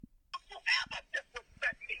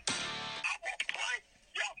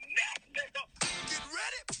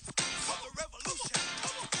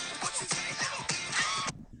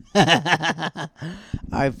All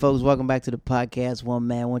right, folks, welcome back to the podcast. One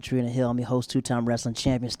man, one tree in a hill. I'm your host, two-time wrestling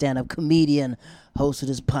champion, stand-up comedian, host of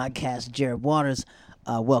this podcast, Jared Waters.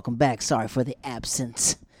 Welcome back. Sorry for the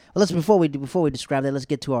absence. Well, before we describe that, let's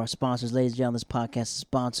get to our sponsors, ladies and gentlemen. This podcast is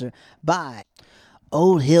sponsored by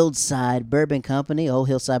Old Hillside Bourbon Company. Old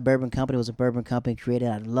Hillside Bourbon Company was a bourbon company created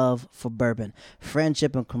out of love for bourbon,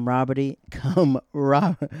 friendship, and camaraderie.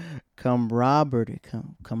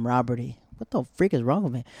 Camaraderie. What the freak is wrong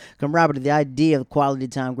with me? Camaraderie, the idea of quality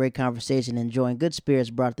time, great conversation, and enjoying good spirits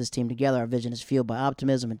brought this team together. Our vision is fueled by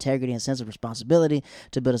optimism, integrity, and sense of responsibility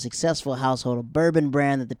to build a successful household bourbon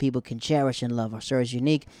brand that the people can cherish and love. Our story is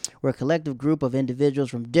unique. We're a collective group of individuals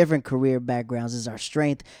from different career backgrounds. This is our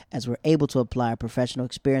strength as we're able to apply our professional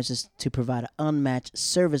experiences to provide unmatched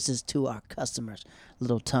services to our customers.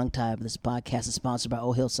 Little tongue tie, but this podcast is sponsored by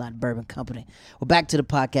Old Hillside Bourbon Company. Well, back to the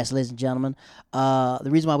podcast, ladies and gentlemen. The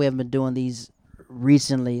reason why we haven't been doing these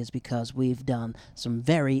recently is because we've done some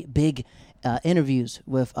very big interviews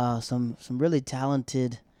with some really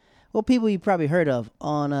talented, people you probably heard of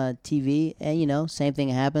on TV. And, same thing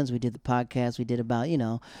happens. We did the podcast. We did about,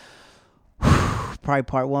 probably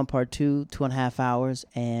part one, part two, 2.5 hours.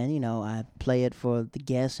 And, I play it for the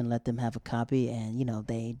guests and let them have a copy. And,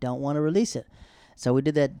 they don't want to release it. So we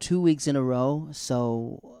did that 2 weeks in a row.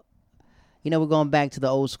 So, we're going back to the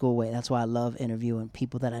old school way. That's why I love interviewing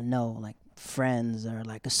people that I know, like friends or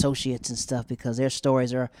like associates and stuff, because their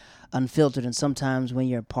stories are unfiltered. And sometimes when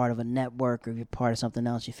you're part of a network or you're part of something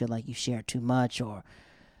else, you feel like you share too much, or,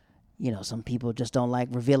 some people just don't like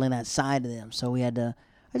revealing that side of them. So I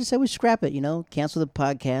just said we scrap it, cancel the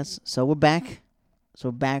podcast. So we're back.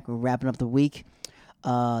 We're wrapping up the week.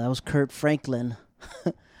 That was Kurt Franklin.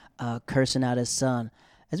 Cursing out his son.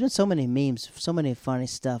 There's been so many memes, so many funny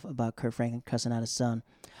stuff about Kurt Franklin cursing out his son.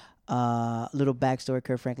 Little backstory: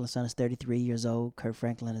 Kurt Franklin's son is 33 years old. Kurt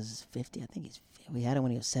Franklin is 50. I think we had him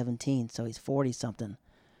when he was 17, so he's 40 something.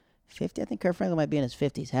 50. I think Kurt Franklin might be in his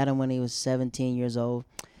 50s. Had him when he was 17 years old.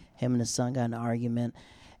 Him and his son got in an argument,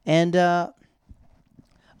 and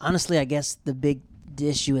honestly, I guess the big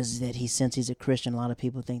issue is that since he's a Christian, a lot of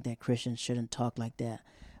people think that Christians shouldn't talk like that.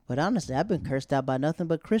 But honestly, I've been cursed out by nothing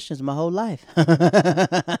but Christians my whole life.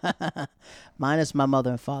 Minus my mother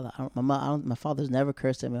and father. My father's never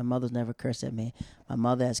cursed at me. My mother's never cursed at me. My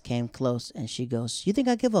mother has came close, and she goes, "You think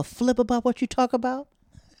I give a flip about what you talk about?"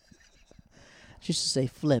 She used to say,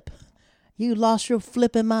 "Flip. You lost your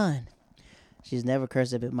flipping mind." She's never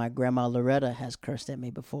cursed at me. My grandma Loretta has cursed at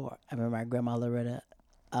me before. I remember my grandma Loretta.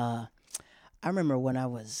 I remember when I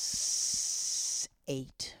was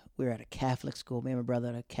 8. We were at a Catholic school. Me and my brother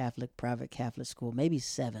at a private Catholic school, maybe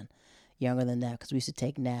 7, younger than that, because we used to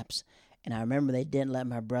take naps. And I remember they didn't let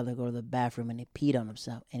my brother go to the bathroom, and he peed on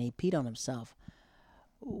himself. And he peed on himself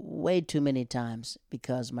way too many times,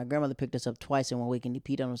 because my grandmother picked us up twice in 1 week, and he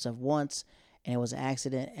peed on himself once, and it was an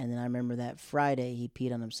accident. And then I remember that Friday he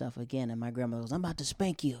peed on himself again, and my grandmother goes, "I'm about to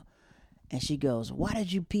spank you." And she goes, "Why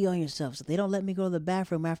did you pee on yourself?" So they don't let me go to the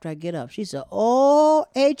bathroom after I get up. She said, "Oh,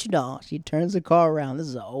 H-Dog." She turns the car around. This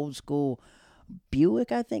is an old school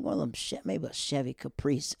Buick, I think. One of them, maybe a Chevy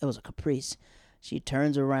Caprice. It was a Caprice. She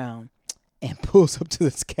turns around and pulls up to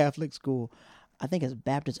this Catholic school. I think it's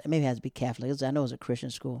Baptist. Maybe it has to be Catholic. I know it's a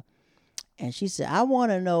Christian school. And she said, "I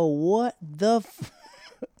want to know what the...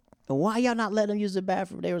 why y'all not letting them use the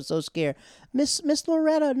bathroom?" They were so scared. Miss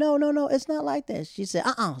Loretta, no, it's not like that. She said,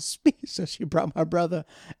 speak. So she brought my brother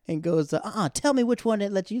and goes, tell me which one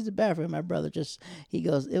that let you use the bathroom. My brother he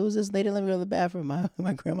goes, "It was this, they didn't let me go to the bathroom."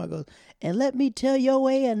 My grandma goes, "And let me tell your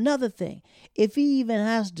way another thing. If he even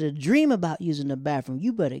has to dream about using the bathroom,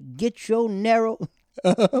 you better get your narrow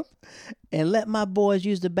up and let my boys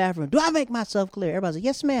use the bathroom. Do I make myself clear?" Everybody said,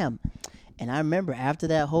 "Yes, ma'am." And I remember after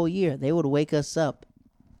that whole year, they would wake us up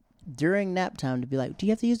during nap time to be like, "Do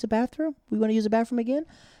you have to use the bathroom? We want to use the bathroom again?"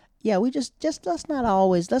 Yeah, we just let's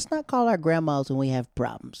not call our grandmas when we have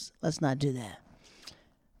problems. Let's not do that.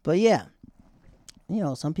 But yeah,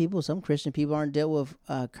 some Christian people aren't dealt with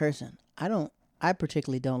cursing. I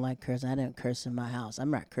particularly don't like cursing. I didn't curse in my house. I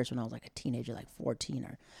remember I cursed when I was like a teenager, like 14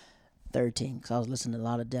 or 13, because I was listening to a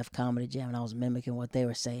lot of Def Comedy Jam and I was mimicking what they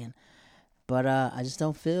were saying. But I just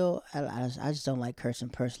don't feel, I just don't like cursing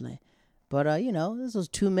personally. But, this was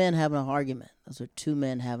two men having an argument.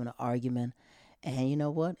 And you know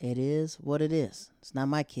what? It is what it is. It's not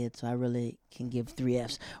my kid, so I really can give 3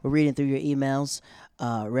 Fs. We're reading through your emails.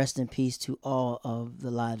 Rest in peace to all of the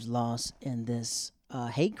lives lost in this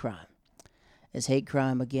hate crime. It's hate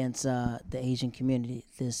crime against the Asian community.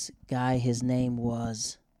 This guy, his name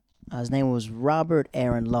was, His name was Robert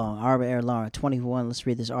Aaron Long. Robert Aaron Long, 21. Let's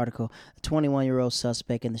read this article. A 21-year-old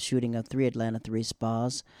suspect in the shooting of 3 Atlanta 3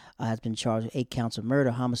 spas has been charged with 8 counts of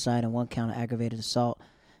murder, homicide, and 1 count of aggravated assault.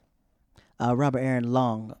 Robert Aaron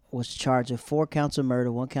Long was charged with 4 counts of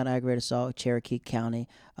murder, 1 count of aggravated assault in Cherokee County.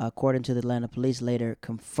 According to the Atlanta police, later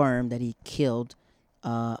confirmed that he killed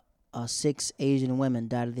 6 Asian women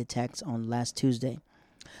died of the attacks on last Tuesday.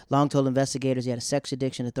 Long told investigators he had a sex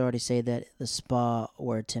addiction. Authorities say that the spa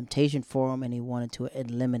were a temptation for him and he wanted to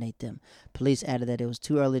eliminate them. Police added that it was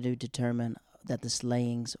too early to determine that the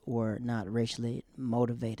slayings were not racially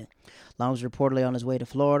motivated. Long was reportedly on his way to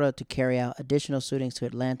Florida to carry out additional shootings to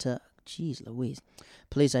Atlanta. Jeez Louise.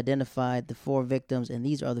 Police identified the 4 victims, and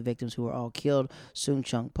these are the victims who were all killed. Soon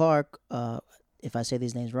Chung Park, if I say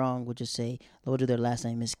these names wrong, we'll do their last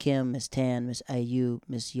name. Miss Kim, Miss Tan, Miss Ayu,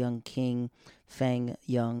 Miss Young King, Fang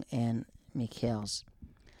Young, and Michaels.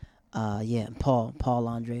 Paul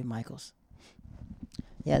Andre Michaels.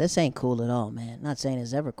 Yeah, this ain't cool at all, man. Not saying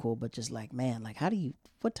it's ever cool, but just like, man, like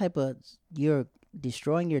you're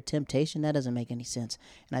destroying your temptation? That doesn't make any sense.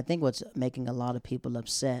 And I think what's making a lot of people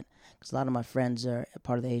upset, because a lot of my friends are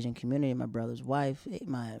part of the Asian community. My brother's wife,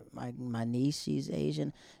 my niece, she's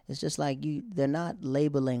Asian. It's just like they're not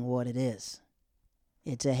labeling what it is.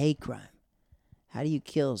 It's a hate crime. How do you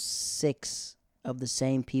kill 6 of the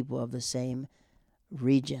same people of the same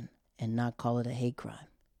region and not call it a hate crime?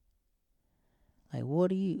 Like,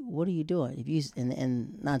 what are you doing? If you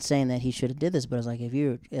and not saying that he should have did this, but it's like, if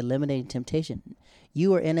you're eliminating temptation,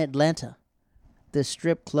 you are in Atlanta, the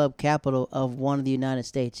strip club capital of one of the United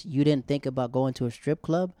States. You didn't think about going to a strip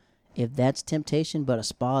club, if that's temptation, but a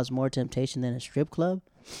spa is more temptation than a strip club.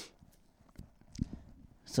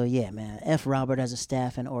 So yeah, man, F Robert as a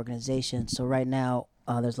staff and organization. So right now,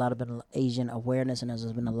 there's a lot of Asian awareness, and there's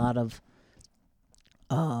been a lot of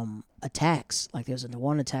attacks. Like there's the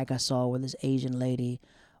one attack I saw where this Asian lady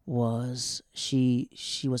was she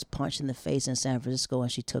was punched in the face in San Francisco,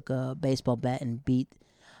 and she took a baseball bat and beat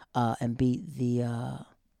the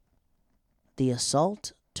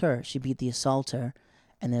assaulter. She beat the assaulter.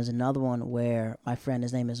 And there's another one where my friend,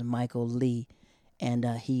 his name is Michael Lee, and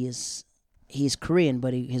he's Korean,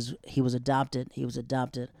 but he was adopted. He was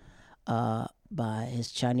adopted by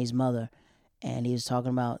his Chinese mother, and he was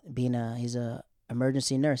talking about he's a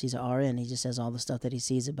emergency nurse. He's an RN. He just says all the stuff that he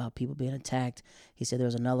sees about people being attacked. He said there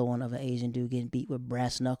was another one of an Asian dude getting beat with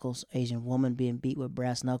brass knuckles, Asian woman being beat with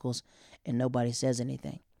brass knuckles, and nobody says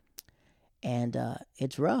anything. And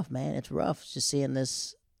it's rough, man. It's rough just seeing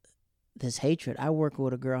this hatred. I work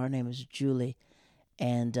with a girl. Her name is Julie,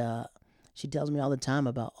 and she tells me all the time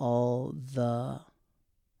about all the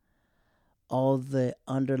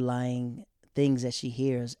underlying things that she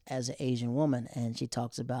hears as an Asian woman, and she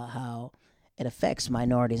talks about how it affects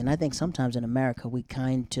minorities. And I think sometimes in America we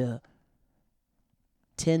kind of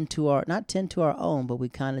not tend to our own, but we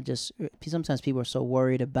kind of just, sometimes people are so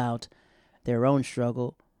worried about their own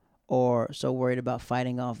struggle or so worried about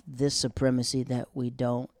fighting off this supremacy that we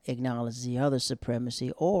don't acknowledge the other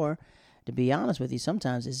supremacy. Or, to be honest with you,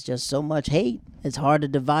 sometimes it's just so much hate, it's hard to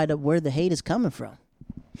divide up where the hate is coming from.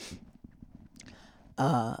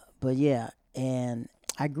 But yeah, and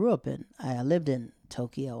I lived in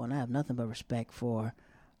Tokyo, and I have nothing but respect for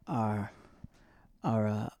our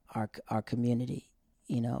community.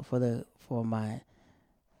 You know, for my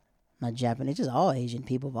Japanese, just all Asian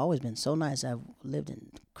people have always been so nice. I've lived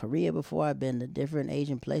in Korea before. I've been to different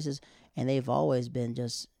Asian places, and they've always been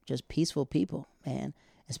just peaceful people, man.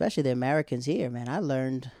 Especially the Americans here, man. I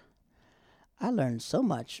learned so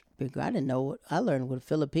much. I didn't know I learned what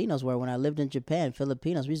Filipinos were when I lived in Japan.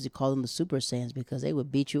 Filipinos, we used to call them the Super Saiyans because they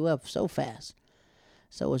would beat you up so fast.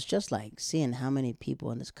 So it's just like seeing how many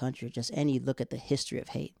people in this country, and you look at the history of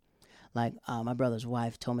hate. Like my brother's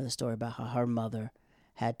wife told me the story about how her mother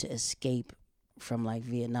had to escape from like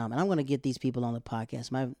Vietnam. And I'm going to get these people on the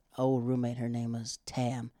podcast. My old roommate, her name was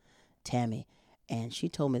Tammy. And she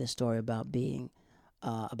told me the story about being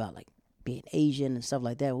Asian and stuff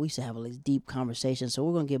like that. We used to have all these deep conversations. So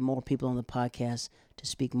we're going to get more people on the podcast to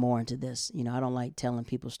speak more into this. You know, I don't like telling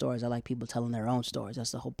people stories. I like people telling their own stories.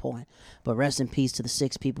 That's the whole point. But rest in peace to the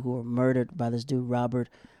 6 people who were murdered by this dude, Robert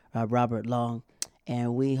Long.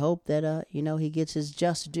 And we hope that, he gets his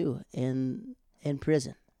just due in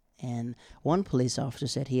prison. And one police officer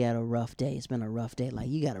said he had a rough day. It's been a rough day. Like,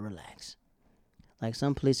 you got to relax. Like,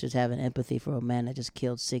 some police just having empathy for a man that just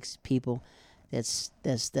killed 6 people. That's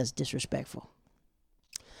disrespectful.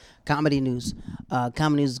 Comedy news.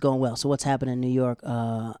 Comedy news is going well. So what's happening in New York?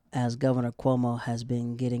 As Governor Cuomo has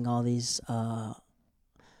been getting all these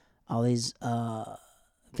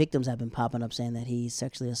victims have been popping up saying that he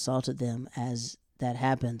sexually assaulted them. As that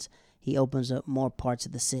happens, he opens up more parts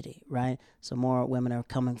of the city, right? So more women are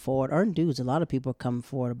coming forward, or dudes, a lot of people are coming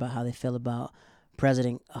forward about how they feel about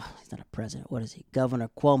he's not a president, what is he? Governor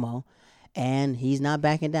Cuomo, and he's not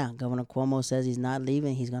backing down. Governor Cuomo says he's not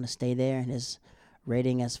leaving, he's going to stay there, and his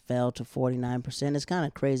rating has fell to 49%. It's kind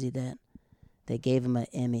of crazy that they gave him an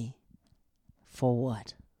Emmy for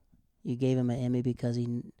what? You gave him an Emmy because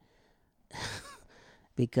he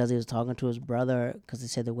because he was talking to his brother, because they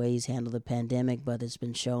said the way he's handled the pandemic, but it's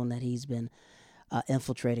been shown that he's been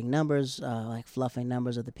infiltrating numbers, like fluffing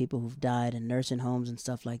numbers of the people who've died in nursing homes and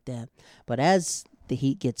stuff like that. But as the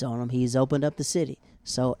heat gets on him, he's opened up the city.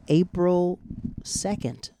 So April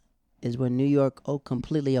 2nd is when New York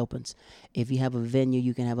completely opens. If you have a venue,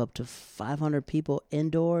 you can have up to 500 people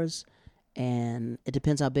indoors, and it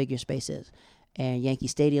depends how big your space is. And Yankee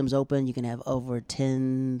Stadium's open. You can have over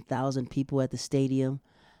 10,000 people at the stadium.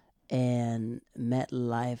 And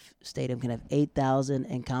MetLife Stadium can have 8,000,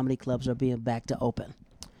 and comedy clubs are being back to open,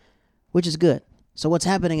 which is good. So what's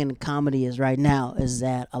happening in comedy is right now is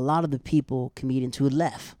that a lot of the comedians who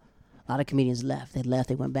left, a lot of comedians left.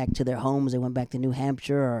 They went back to their homes. They went back to New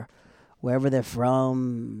Hampshire or wherever they're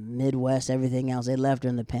from, Midwest, everything else. They left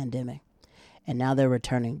during the pandemic. And now they're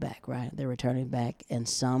returning back, right? They're returning back, and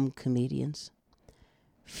some comedians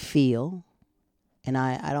feel, and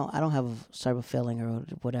I don't have a sort of feeling or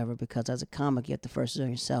whatever, because as a comic you have to first know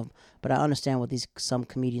yourself. But I understand what some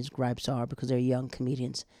comedians' gripes are, because they're young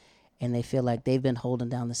comedians and they feel like they've been holding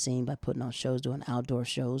down the scene by putting on shows, doing outdoor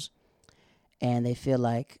shows, and they feel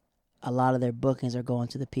like a lot of their bookings are going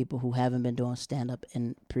to the people who haven't been doing stand-up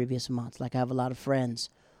in previous months. Like I have a lot of friends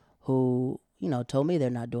who, told me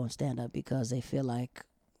they're not doing stand-up because they feel like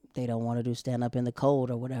they don't want to do stand-up in the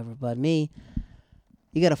cold or whatever. But me,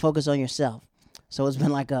 you got to focus on yourself. So it's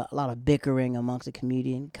been like a lot of bickering amongst the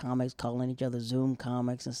comedian comics, calling each other Zoom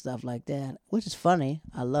comics and stuff like that, which is funny.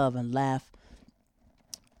 I love and laugh.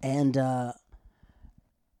 And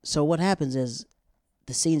so what happens is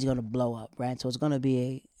the scene's going to blow up, right? So it's going to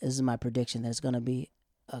be this is my prediction, that it's going to be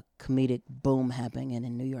a comedic boom happening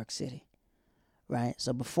in New York City, right?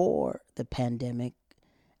 So before the pandemic,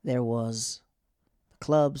 there was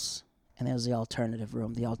clubs and there was the alternative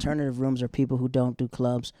room. The alternative rooms are people who don't do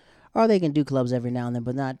clubs, or they can do clubs every now and then,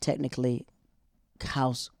 but not technically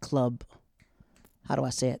club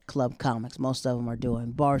comics. Most of them are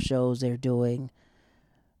doing bar shows. They're doing,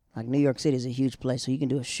 like, New York City is a huge place, so you can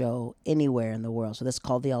do a show anywhere in the world. So that's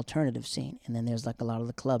called the alternative scene. And then there's like a lot of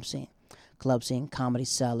the club scene, Comedy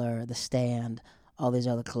Cellar, The Stand, all these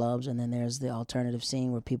other clubs. And then there's the alternative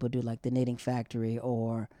scene where people do like the Knitting Factory,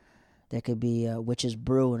 or there could be Witch's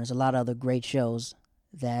Brew, and there's a lot of other great shows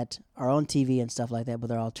that are on TV and stuff like that, but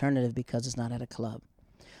they're alternative because it's not at a club.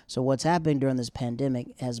 So what's happening during this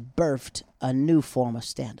pandemic has birthed a new form of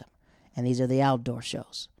stand-up, and these are the outdoor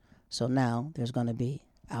shows. So now there's going to be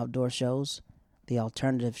outdoor shows, the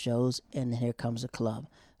alternative shows, and here comes a club.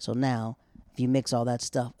 So now, if you mix all that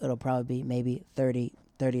stuff, it'll probably be maybe 30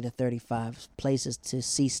 to 35 places to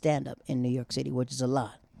see stand-up in New York City, which is a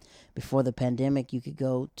lot. Before the pandemic, you could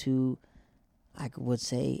go to, I would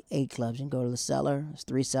say, 8 clubs. You can go to the Cellar. There's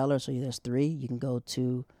 3 Cellars, so there's 3. You can go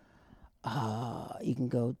to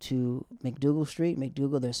McDougal Street.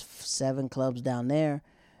 McDougal, there's 7 clubs down there.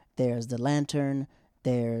 There's the Lantern.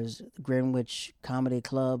 There's Greenwich Comedy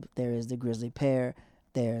Club. There is the Grizzly Pear.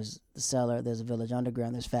 There's the Cellar. There's the Village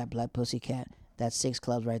Underground. There's Fat Black Pussycat. That's 6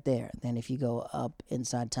 clubs right there. Then if you go up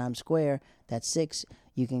inside Times Square, that's 6.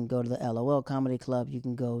 You can go to the LOL Comedy Club. You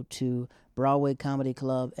can go to Broadway Comedy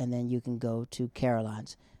Club, and then you can go to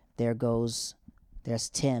Caroline's. There's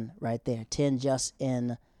 10 right there. 10 just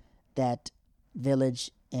in that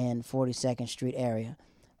Village and 42nd Street area.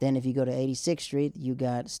 Then if you go to 86th Street, you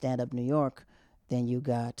got Stand Up New York. Then you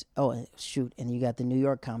got, and you got the New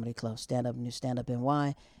York Comedy Club, Stand Up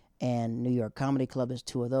NY, and New York Comedy Club. There's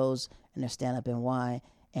 2 of those, and there's Stand Up NY,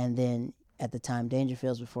 and then at the time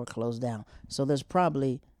Dangerfield's before it closed down. So there's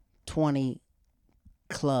probably 20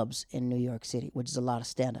 clubs in New York City, which is a lot of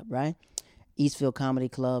stand-up, right? Eastfield Comedy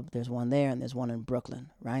Club, there's one there, and there's one in Brooklyn,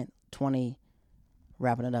 right? 20,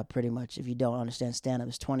 wrapping it up pretty much. If you don't understand stand-up,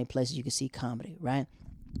 there's 20 places you can see comedy, right?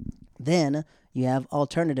 Then you have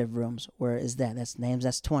alternative rooms. Where is that? That's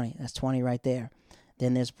 20. That's 20 right there.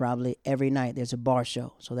 Then there's probably every night there's a bar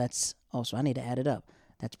show. So that's also, I need to add it up.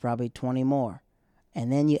 That's probably 20 more. And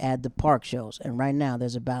then you add the park shows. And right now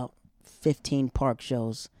there's about 15 park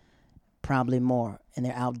shows, probably more. And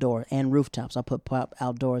they're outdoor and rooftops. I'll put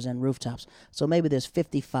outdoors and rooftops. So maybe there's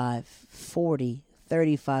 55, 40,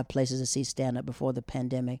 35 places to see stand-up before the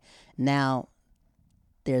pandemic. Now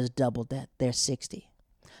there's double that. There's 60.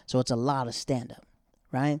 So it's a lot of stand-up,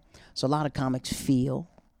 right? So a lot of comics feel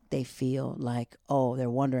they feel like, oh, they're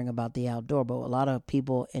wondering about the outdoor. But a lot of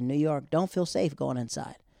people in New York don't feel safe going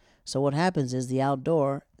inside. So what happens is the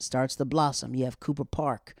outdoor starts to blossom. You have Cooper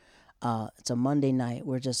Park. It's a Monday night.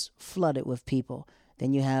 We're just flooded with people.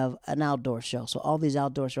 Then you have an outdoor show. So all these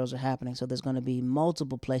outdoor shows are happening. So there's going to be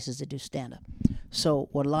multiple places to do stand-up. So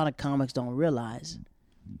what a lot of comics don't realize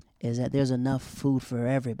is that there's enough food for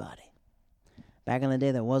everybody. Back in the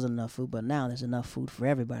day, there wasn't enough food, but now there's enough food for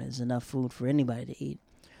everybody. There's enough food for anybody to eat.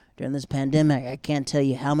 During this pandemic, I can't tell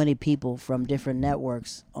you how many people from different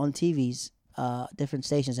networks on TVs, different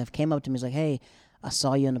stations have came up to me. It's like, hey, I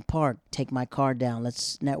saw you in the park. Take my car down.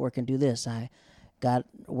 Let's network and do this. I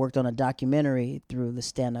worked on a documentary through the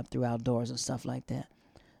stand-up, through outdoors and stuff like that.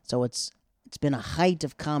 So it's been a height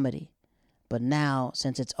of comedy. But now,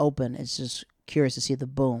 since it's open, it's just curious to see the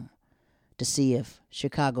boom, to see if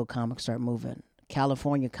Chicago comics start moving,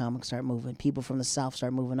 California comics start moving, people from the South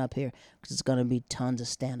start moving up here, because it's going to be tons of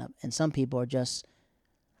stand-up. And some people are just,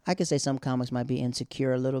 I could say some comics might be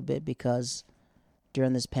insecure a little bit because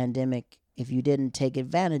during this pandemic, if you didn't take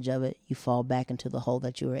advantage of it, you fall back into the hole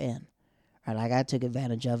that you were in. Right, like I took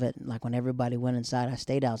advantage of it. Like when everybody went inside, I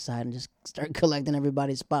stayed outside and just started collecting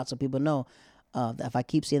everybody's spots so people know that if I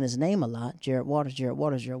keep seeing this name a lot, Jared Waters,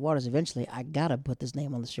 eventually I got to put this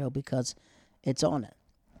name on the show because it's on it.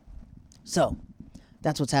 So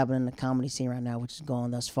that's what's happening in the comedy scene right now, which is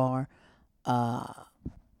going thus far.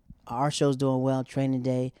 Our show's doing well. Training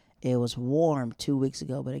Day, it was warm 2 weeks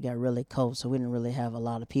ago, but it got really cold, so we didn't really have a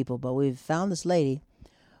lot of people. But we've found this lady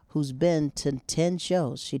who's been to 10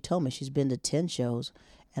 shows. She told me she's been to 10 shows,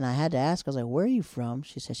 and I had to ask her, I was like, where are you from?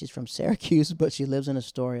 She said she's from Syracuse, but she lives in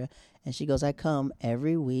Astoria. And she goes, I come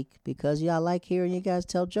every week because I like hearing you guys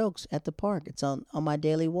tell jokes at the park. It's on my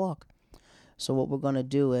daily walk. So what we're going to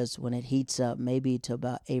do is when it heats up, maybe to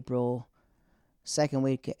about April, second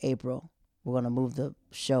week of April, we're going to move the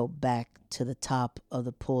show back to the top of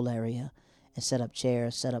the pool area and set up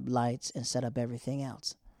chairs, set up lights, and set up everything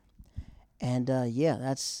else. And, yeah,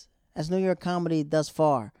 that's New York comedy thus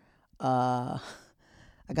far. I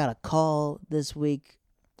got a call this week.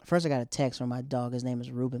 First, I got a text from my dog. His name is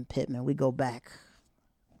Ruben Pittman. We go back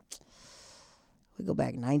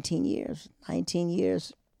 19 years.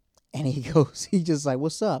 And he just like,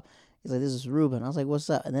 what's up? He's like, this is Ruben. I was like, what's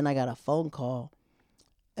up? And then I got a phone call.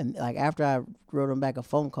 And like after I wrote him back a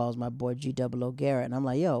phone call, it was my boy G00 Garrett. And I'm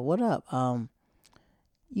like, yo, what up?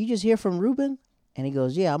 You just hear from Ruben? And he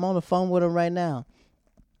goes, yeah, I'm on the phone with him right now.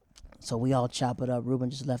 So we all chop it up. Ruben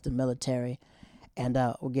just left the military. And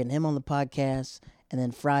we're getting him on the podcast. And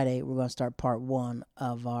then Friday, we're going to start part 1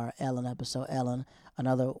 of our Ellen episode. Ellen,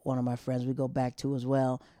 another one of my friends we go back to as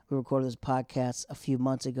well. We recorded this podcast a few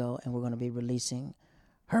months ago, and we're going to be releasing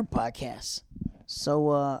her podcast.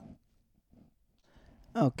 So,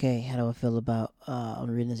 okay, how do I feel about I'm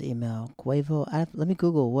reading this email? Quavo, let me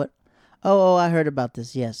Google what. Oh, I heard about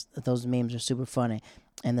this. Yes, those memes are super funny.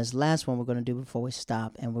 And this last one we're going to do before we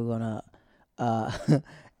stop, and we're going to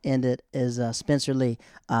end it, is Spencer Lee.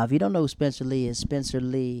 If you don't know who Spencer Lee is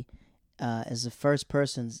the first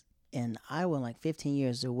person in Iowa in like 15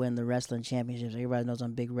 years to win the wrestling championships. Everybody knows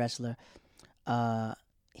I'm a big wrestler.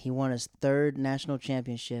 He won his 3rd national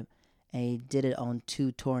championship, and he did it on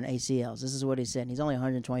 2 torn ACLs. This is what he said. He's only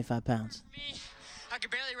 125 pounds. Me, I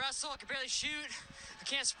can barely wrestle. I can barely shoot. I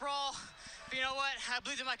can't sprawl. But you know what? I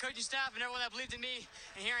believed in my coaching staff and everyone that believed in me,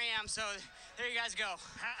 and here I am. So there you guys go.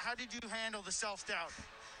 How did you handle the self-doubt?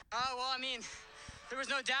 Well, I mean, there was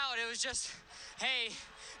no doubt. It was just, hey,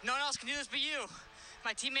 no one else can do this but you.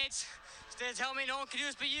 My teammates, they tell me no one can do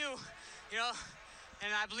this but you,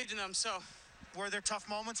 and I believed in them. So, were there tough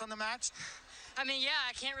moments on the match? I mean, yeah,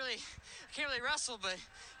 I can't really wrestle, but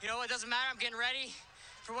it doesn't matter. I'm getting ready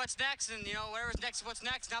for what's next, and whatever's next, what's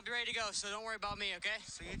next, and I'll be ready to go. So don't worry about me, okay?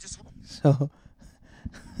 So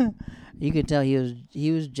you could tell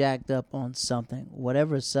he was jacked up on something,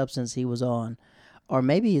 whatever substance he was on, or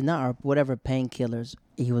maybe he's not, or whatever painkillers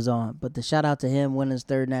he was on. But the shout out to him winning his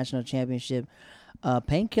 3rd national championship.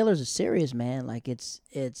 Painkillers are serious, man. Like it's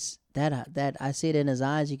that I see it in his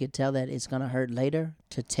eyes. You could tell that it's gonna hurt later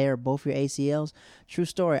to tear both your ACLs. True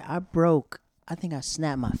story. I think I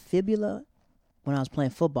snapped my fibula when I was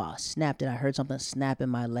playing football. I snapped it. I heard something snap in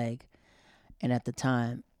my leg, and at the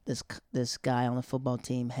time, this guy on the football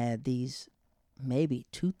team had these maybe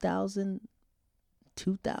 2,000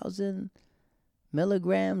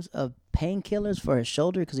 milligrams of painkillers for his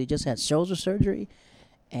shoulder because he just had shoulder surgery.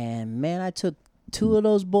 And man, I took 2 of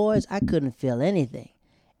those boys. I couldn't feel anything.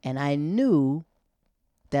 And I knew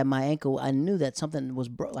that my ankle, I knew that something was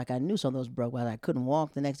broke. Like I knew something was broke. I couldn't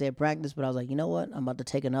walk the next day of practice, but I was like, you know what? I'm about to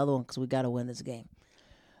take another one because we got to win this game.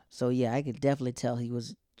 So yeah, I could definitely tell he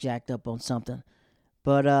was jacked up on something.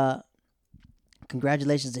 But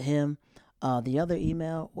congratulations to him. The other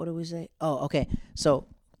email, what did we say? Oh, okay. So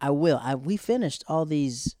we finished all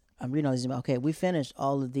these. I'm reading all these emails. Okay, we finished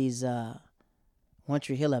all of these One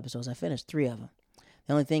Tree Hill episodes. I finished 3 of them.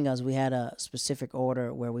 The only thing was we had a specific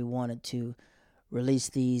order where we wanted to release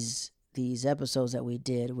these episodes that we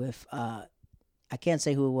did with. I can't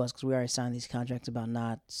say who it was because we already signed these contracts about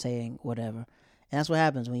not saying whatever. And that's what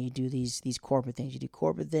happens when you do these corporate things. You do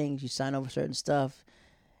corporate things, you sign over certain stuff,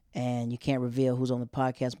 and you can't reveal who's on the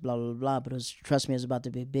podcast, blah, blah, blah. But trust me, it's about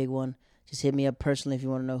to be a big one. Just hit me up personally if you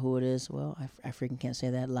want to know who it is. Well, I freaking can't say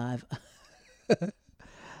that live.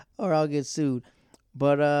 Or I'll get sued.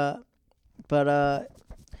 But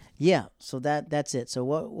yeah, so that's it. So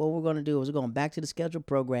what we're going to do is we're going back to the scheduled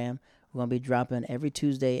program. We're going to be dropping every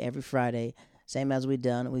Tuesday, every Friday, same as we've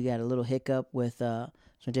done. We got a little hiccup with some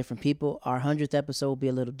different people. Our 100th episode will be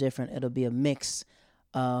a little different. It'll be a mix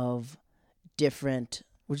of different.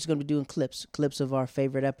 We're just going to be doing clips of our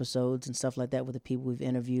favorite episodes and stuff like that with the people we've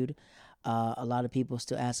interviewed. A lot of people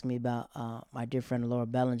still asking me about my dear friend Laura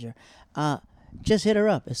Bellinger. Just hit her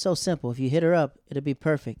up. It's so simple. If you hit her up, it'll be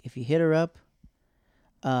perfect. If you hit her up,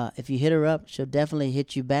 she'll definitely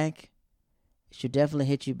hit you back.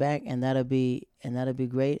 And that'll be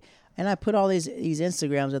great. And I put all these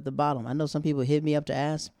Instagrams at the bottom. I know some people hit me up to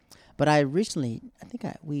ask, but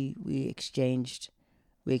we exchanged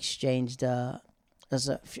there's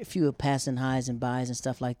a few passing highs and buys and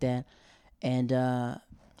stuff like that. And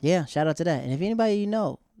yeah, shout out to that. And if anybody you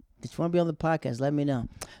know that you want to be on the podcast, let me know.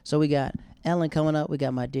 So we got Ellen coming up. We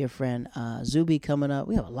got my dear friend Zuby coming up.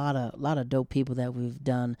 We have a lot of dope people that we've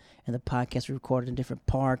done in the podcast. We recorded in different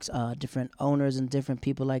parks, different owners and different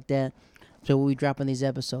people like that. So we'll be dropping these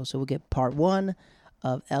episodes. So we'll get part 1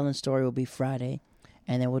 of Ellen's story will be Friday,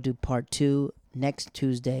 and then we'll do part 2 next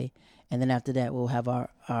Tuesday, and then after that we'll have our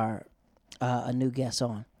a new guest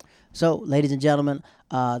on. So, ladies and gentlemen,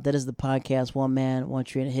 that is the podcast, One Man, One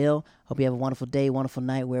Tree in a Hill. Hope you have a wonderful day, wonderful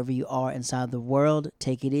night, wherever you are inside the world.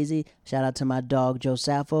 Take it easy. Shout out to my dog, Joe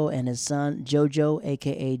Sappho, and his son, Jojo,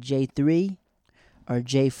 a.k.a. J3, or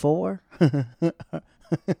J4.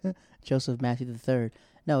 Joseph Matthew III.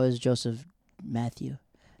 No, it's Joseph Matthew.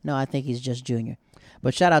 No, I think he's just Junior.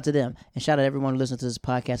 But shout out to them. And shout out to everyone who listens to this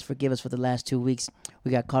podcast. Forgive us for the last 2 weeks. We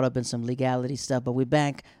got caught up in some legality stuff, but we're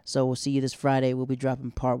back. So we'll see you this Friday. We'll be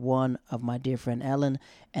dropping part 1 of my dear friend Ellen,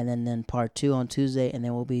 and then part 2 on Tuesday, and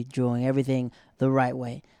then we'll be doing everything the right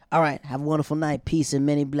way. All right. Have a wonderful night. Peace and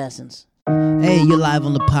many blessings. Hey, you're live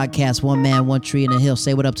on the podcast, One Man, One Tree in a Hill.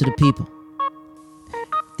 Say what up to the people.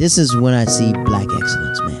 This is when I see black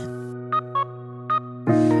excellence, man.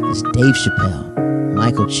 It's Dave Chappelle,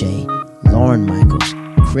 Michael Che, Lauren Michaels,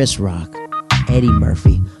 Chris Rock, Eddie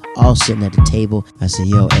Murphy, all sitting at the table. I said,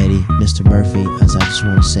 yo, Eddie, Mr. Murphy, I just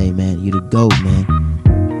want to say, man, you the GOAT, man.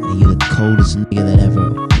 And you the coldest nigga that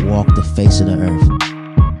ever walked the face of the earth.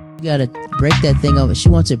 You gotta break that thing over. She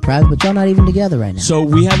wants it private, but y'all not even together right now. So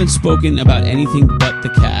we haven't spoken about anything but the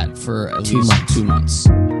cat for at least 2 months.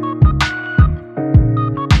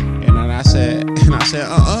 And I said,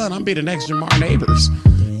 and I'm be the next Jamar Neighbors.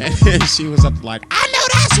 And she was up like, I know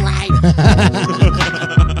that's right.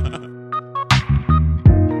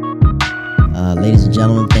 Ladies and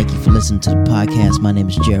gentlemen, thank you for listening to the podcast. My name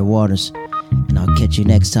is Jared Waters, and I'll catch you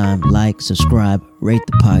next time. Like, subscribe, rate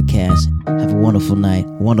the podcast. Have a wonderful night,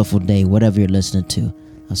 wonderful day, whatever you're listening to.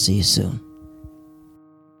 I'll see you soon.